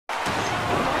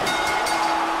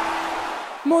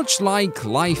Much like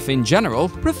life in general,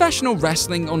 professional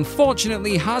wrestling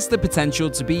unfortunately has the potential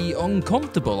to be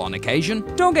uncomfortable on occasion.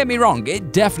 Don't get me wrong,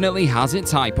 it definitely has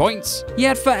its high points.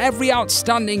 Yet for every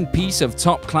outstanding piece of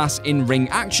top-class in-ring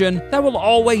action, there will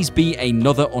always be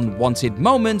another unwanted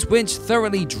moment which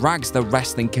thoroughly drags the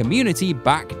wrestling community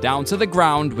back down to the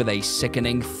ground with a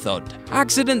sickening thud.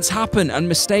 Accidents happen and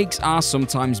mistakes are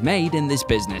sometimes made in this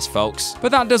business, folks, but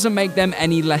that doesn't make them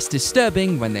any less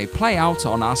disturbing when they play out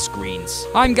on our screens.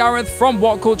 I'm Gareth from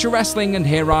What Culture Wrestling, and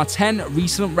here are 10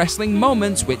 recent wrestling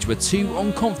moments which were too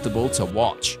uncomfortable to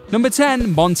watch. Number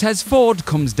 10. Montez Ford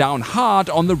comes down hard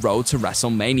on the road to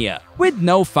WrestleMania. With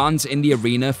no fans in the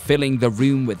arena filling the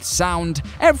room with sound,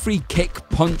 every kick,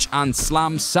 punch, and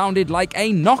slam sounded like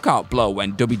a knockout blow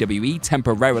when WWE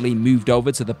temporarily moved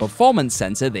over to the Performance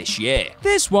Center this year.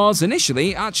 This was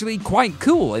initially actually quite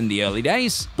cool in the early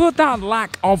days, but that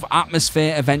lack of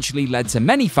atmosphere eventually led to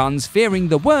many fans fearing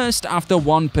the worst after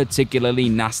one particularly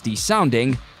nasty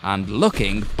sounding and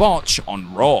looking botch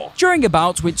on Raw. During a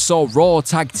bout which saw Raw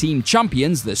Tag Team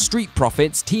Champions the Street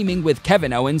Profits teaming with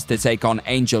Kevin Owens to take on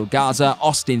Angel Garza,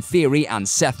 Austin Theory, and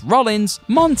Seth Rollins,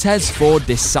 Montez Ford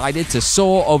decided to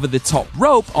soar over the top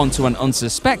rope onto an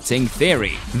unsuspecting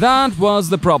Theory. That was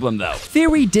the problem though.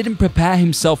 Theory didn't prepare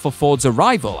himself for Ford's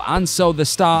arrival, and so the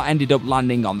star ended up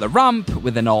landing on the ramp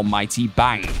with an almighty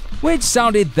bang, which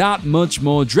sounded that much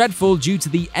more dreadful due to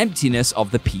the emptiness of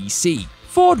the PC.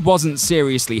 Ford wasn't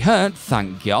seriously hurt,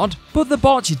 thank God, but the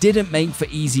botch didn't make for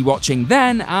easy watching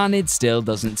then, and it still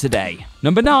doesn't today.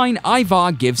 Number 9.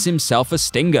 Ivar gives himself a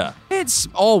stinger. It's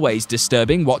always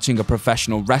disturbing watching a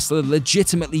professional wrestler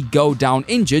legitimately go down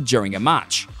injured during a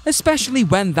match, especially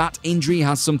when that injury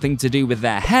has something to do with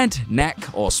their head, neck,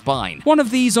 or spine. One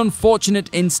of these unfortunate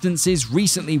instances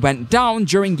recently went down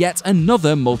during yet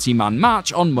another multi-man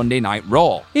match on Monday Night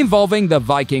Raw, involving the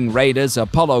Viking Raiders,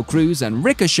 Apollo Crews, and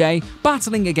Ricochet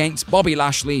battling against Bobby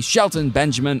Lashley, Shelton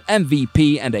Benjamin,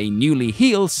 MVP, and a newly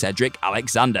healed Cedric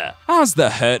Alexander. As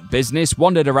the Hurt Business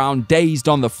wandered around dazed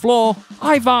on the floor,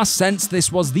 Ivar sensed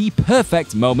this was the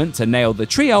perfect moment to nail the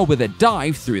trio with a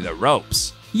dive through the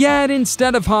ropes. Yet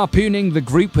instead of harpooning the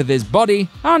group with his body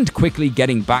and quickly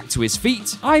getting back to his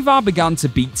feet, Ivar began to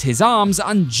beat his arms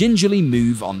and gingerly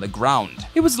move on the ground.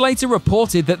 It was later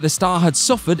reported that the star had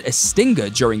suffered a stinger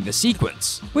during the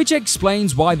sequence, which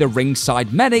explains why the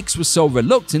ringside medics were so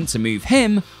reluctant to move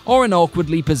him or an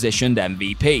awkwardly positioned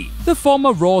MVP. The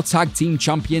former Raw Tag Team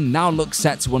Champion now looks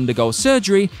set to undergo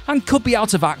surgery and could be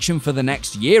out of action for the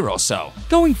next year or so.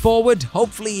 Going forward,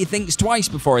 hopefully he thinks twice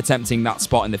before attempting that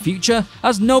spot in the future,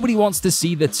 as nobody wants to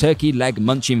see the turkey leg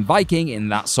munching Viking in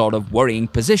that sort of worrying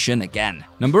position again.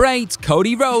 Number 8.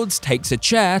 Cody Rhodes takes a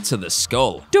chair to the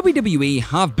skull. WWE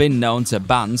have been known to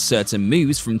ban certain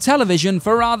moves from television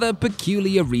for rather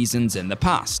peculiar reasons in the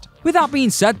past. With that being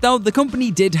said though, the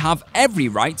company did have every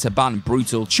right to ban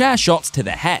brutal chair shots to the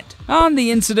head, and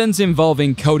the incident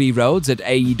involving Cody Rhodes at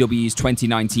AEW's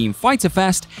 2019 Fyter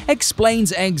Fest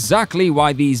explains exactly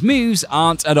why these moves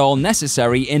aren't at all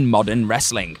necessary in modern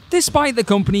wrestling. Despite the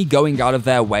company going out of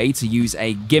their way to use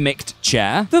a gimmicked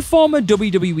chair, the former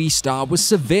WWE star was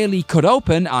severely cut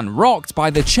open and rocked by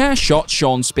the chair shot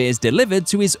Shawn Spears delivered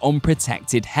to his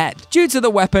unprotected head, due to the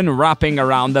weapon wrapping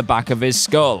around the back of his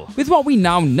skull. With what we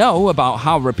now know about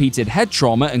how repeated head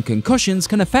trauma and concussions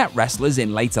can affect wrestlers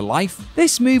in later life,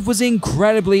 this move was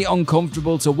incredibly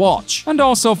uncomfortable to watch, and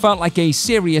also felt like a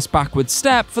serious backward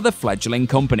step for the fledgling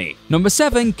company. Number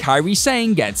 7. Kairi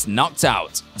Sane gets knocked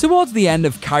out. Towards the end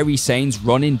of Kairi Sane's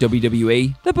run in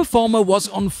WWE, the performer was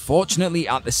unfortunately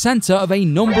at the center of a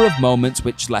number of moments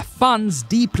which left fans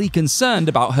deeply concerned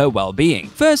about her well-being.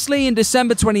 Firstly, in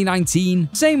December 2019,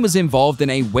 Sane was involved in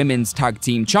a Women's Tag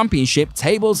Team Championship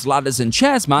tables, ladders, and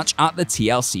chairs match at the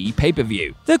TLC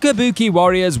pay-per-view. The Kabuki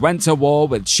Warriors went to war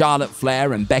with Charlotte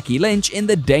Flair and Becky Lynch in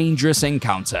the dangerous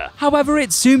encounter. However,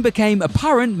 it soon became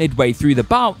apparent midway through the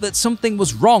bout that something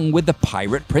was wrong with the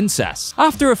Pirate Princess.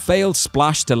 After a failed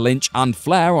splash to Lynch and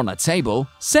Flair on a table,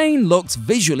 Sane looked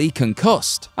visually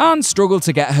concussed and struggled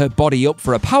to get her body up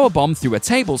for a powerbomb through a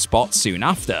table spot soon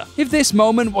after. If this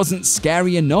moment wasn't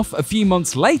scary enough, a few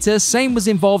months later, Sane was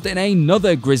involved in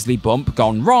another grisly bump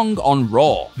gone wrong on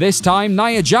Raw. This time,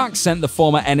 Nia Jax sent the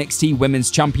former NXT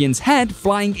Women's Champion's head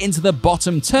flying into the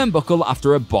bottom turnbuckle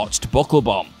after a botched buckle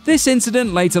bomb. This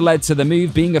incident later led to the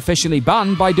move being officially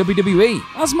banned by WWE.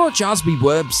 As much as we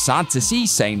were sad to see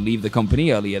Sane leave the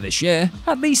company earlier this year,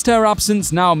 At least her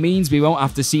absence now means we won't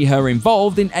have to see her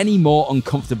involved in any more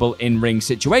uncomfortable in-ring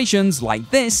situations like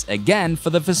this again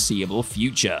for the foreseeable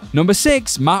future. Number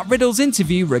 6. Matt Riddle's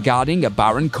interview regarding a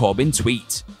Baron Corbin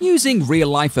tweet. Using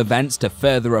real-life events to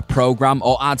further a program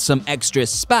or add some extra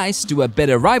spice to a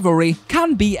bitter rivalry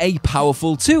can be a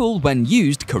powerful tool when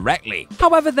used correctly.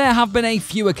 However, there have been a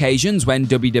few occasions when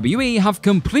WWE have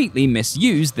completely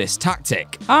misused this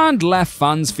tactic and left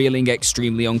fans feeling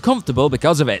extremely uncomfortable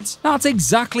because of it. That's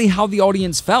exactly how the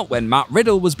audience felt when Matt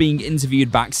Riddle was being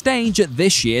interviewed backstage at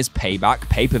this year's Payback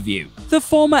pay-per-view. The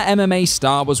former MMA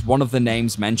star was one of the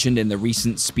names mentioned in the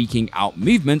recent speaking out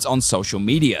movement on social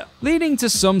media, leading to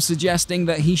some suggesting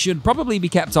that he should probably be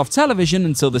kept off television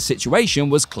until the situation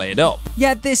was cleared up.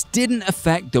 Yet this didn't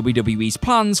affect WWE's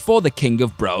plans for the King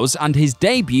of Bros, and his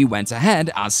debut went ahead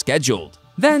as scheduled.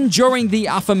 Then, during the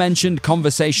aforementioned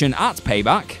conversation at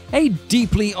Payback, a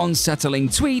deeply unsettling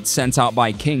tweet sent out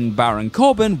by King Baron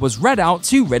Corbin was read out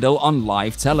to Riddle on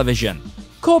live television.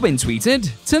 Corbin tweeted,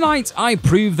 "Tonight I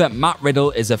prove that Matt Riddle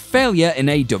is a failure in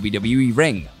a WWE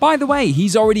ring. By the way,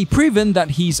 he's already proven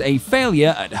that he's a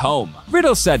failure at home."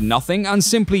 Riddle said nothing and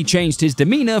simply changed his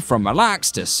demeanor from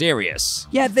relaxed to serious.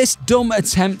 Yet this dumb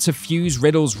attempt to fuse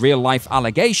Riddle's real-life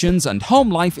allegations and home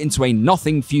life into a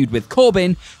nothing feud with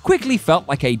Corbin quickly felt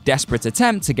like a desperate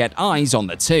attempt to get eyes on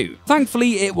the two.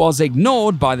 Thankfully, it was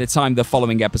ignored by the time the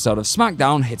following episode of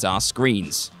SmackDown hit our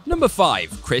screens. Number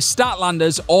 5. Chris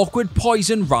Statlander's awkward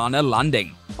Poison Rana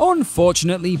landing.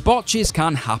 Unfortunately, botches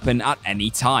can happen at any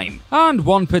time, and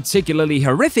one particularly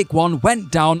horrific one went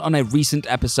down on a recent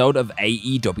episode of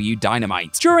AEW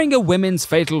Dynamite. During a women's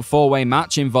fatal 4-way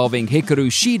match involving Hikaru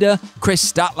Shida,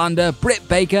 Chris Statlander, Britt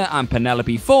Baker, and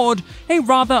Penelope Ford, a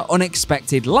rather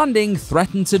unexpected landing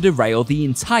threatened to derail the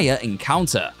entire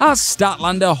encounter. As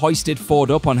Statlander hoisted Ford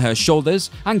up on her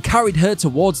shoulders and carried her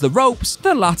towards the ropes,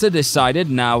 the latter decided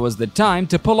now was the time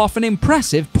to pull off an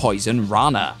impressive Poison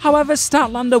Rana. However,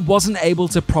 Statlander wasn't able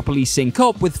to properly sync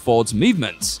up with Ford's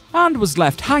movements, and was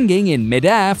left hanging in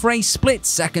mid-air for a split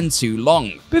second too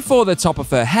long, before the top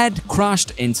of her head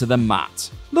crashed into the mat.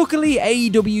 Luckily,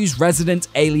 AEW's resident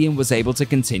alien was able to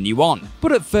continue on,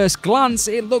 but at first glance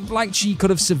it looked like she could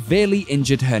have severely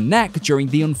injured her neck during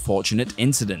the unfortunate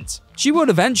incident. She would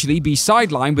eventually be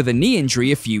sidelined with a knee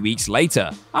injury a few weeks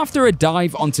later, after a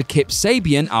dive onto Kip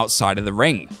Sabian outside of the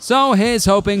ring. So here's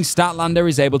hoping Statlander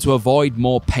is able to avoid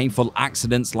more painful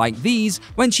accidents like these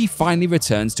when she finally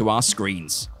returns to our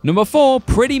screens. Number 4.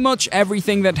 Pretty much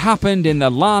everything that happened in the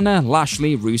Lana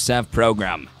Lashley-Rusev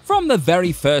program. From the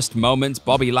very first moment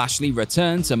Bobby Lashley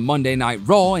returned to Monday Night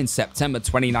Raw in September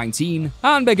 2019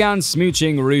 and began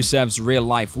smooching Rusev's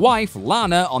real-life wife,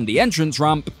 Lana, on the entrance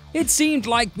ramp, it seemed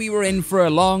like we were in for a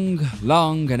long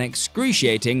and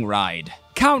excruciating ride.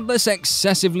 Countless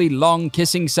excessively long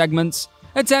kissing segments,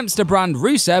 attempts to brand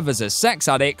Rusev as a sex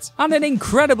addict, and an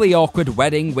incredibly awkward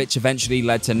wedding which eventually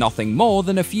led to nothing more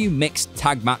than a few mixed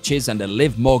tag matches and a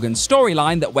Liv Morgan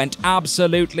storyline that went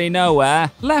absolutely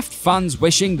nowhere, left fans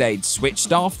wishing they'd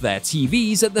switched off their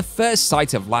TVs at the first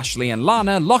sight of Lashley and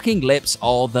Lana locking lips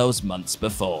all those months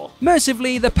before.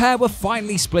 Mercifully, the pair were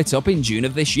finally split up in June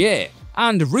of this year,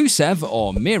 and Rusev,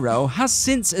 or Miro, has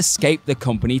since escaped the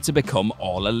company to become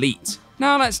All Elite.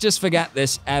 Now let's just forget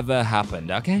this ever happened,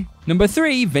 okay? Number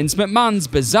 3. Vince McMahon's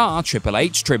bizarre Triple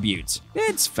H tribute.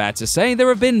 It's fair to say there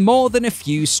have been more than a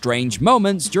few strange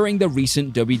moments during the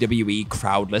recent WWE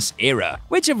crowdless era,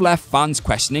 which have left fans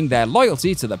questioning their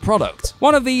loyalty to the product.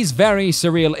 One of these very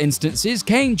surreal instances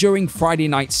came during Friday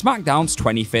Night SmackDown's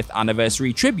 25th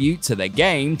anniversary tribute to the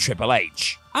game Triple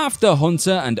H. After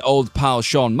Hunter and old pal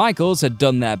Shawn Michaels had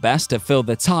done their best to fill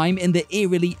the time in the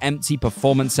eerily empty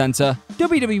Performance Center,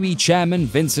 WWE Chairman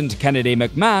Vincent Kennedy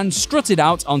McMahon strutted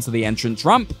out onto the entrance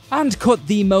ramp and cut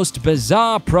the most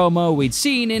bizarre promo we'd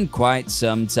seen in quite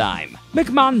some time.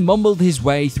 McMahon mumbled his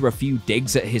way through a few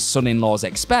digs at his son-in-law's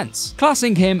expense,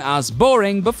 classing him as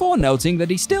boring before noting that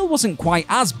he still wasn't quite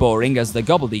as boring as the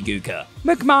gobbledygooker.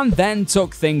 McMahon then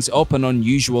took things up an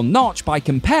unusual notch by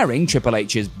comparing Triple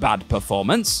H's bad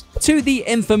performance to the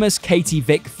infamous Katie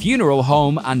Vick Funeral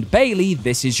Home and Bayley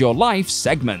This Is Your Life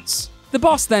segments. The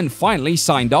boss then finally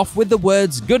signed off with the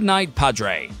words "Goodnight,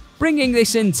 Padre," bringing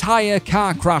this entire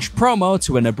car crash promo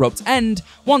to an abrupt end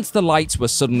once the lights were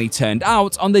suddenly turned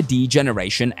out on the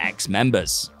D-Generation X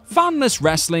members. Fanless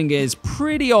wrestling is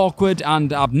pretty awkward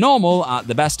and abnormal at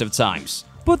the best of times,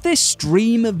 but this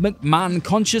stream of McMahon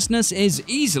consciousness is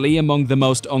easily among the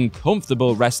most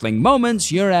uncomfortable wrestling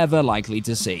moments you're ever likely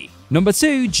to see. Number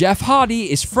 2. Jeff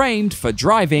Hardy is framed for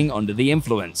driving under the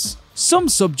influence. Some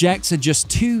subjects are just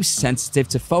too sensitive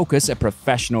to focus a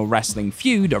professional wrestling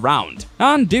feud around,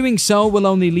 and doing so will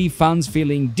only leave fans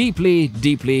feeling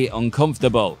deeply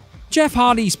uncomfortable. Jeff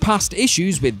Hardy's past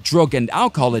issues with drug and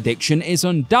alcohol addiction is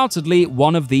undoubtedly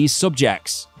one of these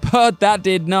subjects. But that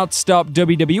did not stop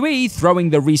WWE throwing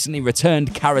the recently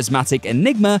returned charismatic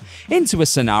enigma into a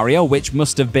scenario which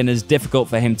must have been as difficult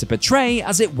for him to portray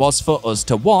as it was for us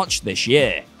to watch this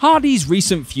year. Hardy's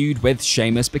recent feud with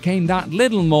Sheamus became that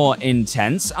little more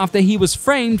intense after he was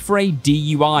framed for a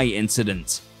DUI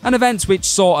incident, an event which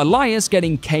saw Elias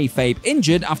getting kayfabe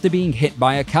injured after being hit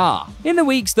by a car. In the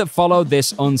weeks that followed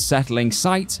this unsettling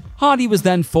sight, Hardy was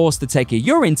then forced to take a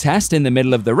urine test in the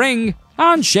middle of the ring,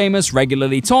 and Sheamus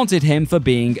regularly taunted him for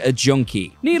being a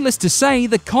junkie. Needless to say,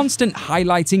 the constant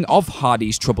highlighting of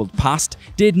Hardy's troubled past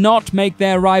did not make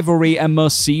their rivalry a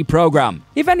must-see program.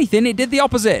 If anything, it did the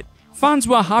opposite. Fans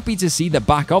were happy to see the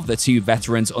back of the two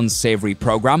veterans' unsavory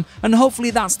program, and hopefully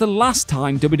that's the last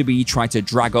time WWE try to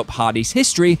drag up Hardy's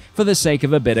history for the sake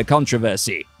of a bit of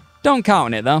controversy. Don't count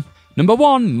on it though. Number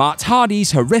 1. Matt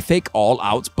Hardy's horrific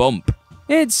all-out bump.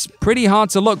 It's pretty hard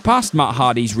to look past Matt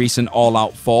Hardy's recent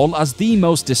all-out fall as the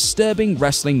most disturbing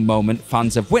wrestling moment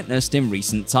fans have witnessed in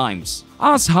recent times.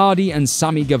 As Hardy and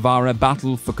Sammy Guevara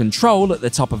battled for control at the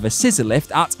top of a scissor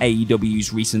lift at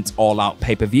AEW's recent all-out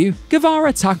pay-per-view,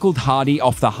 Guevara tackled Hardy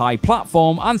off the high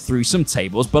platform and threw some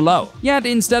tables below. Yet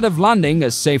instead of landing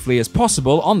as safely as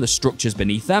possible on the structures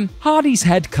beneath them, Hardy's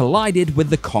head collided with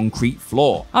the concrete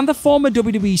floor, and the former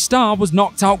WWE star was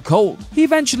knocked out cold. He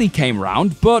eventually came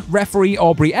round, but referee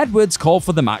Aubrey Edwards called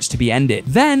for the match to be ended.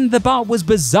 Then the bout was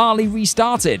bizarrely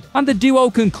restarted, and the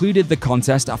duo concluded the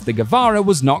contest after Guevara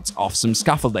was knocked off some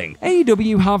scaffolding.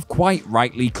 AEW have quite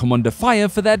rightly come under fire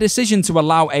for their decision to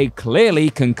allow a clearly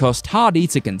concussed Hardy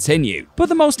to continue. But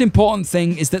the most important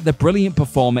thing is that the brilliant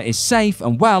performer is safe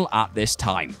and well at this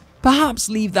time. Perhaps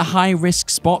leave the high-risk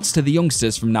spots to the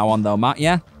youngsters from now on though, Matt,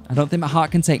 yeah? I don't think my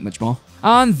heart can take much more.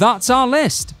 And that's our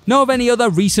list. Know of any other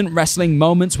recent wrestling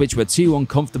moments which were too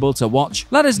uncomfortable to watch?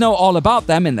 Let us know all about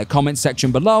them in the comment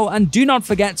section below, and do not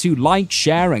forget to like,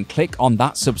 share, and click on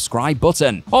that subscribe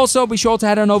button. Also, be sure to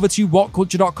head on over to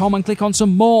whatculture.com and click on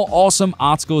some more awesome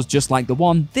articles just like the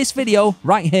one this video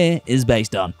right here is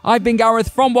based on. I've been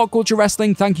Gareth from What Culture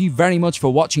Wrestling. Thank you very much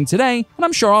for watching today, and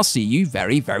I'm sure I'll see you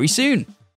very soon.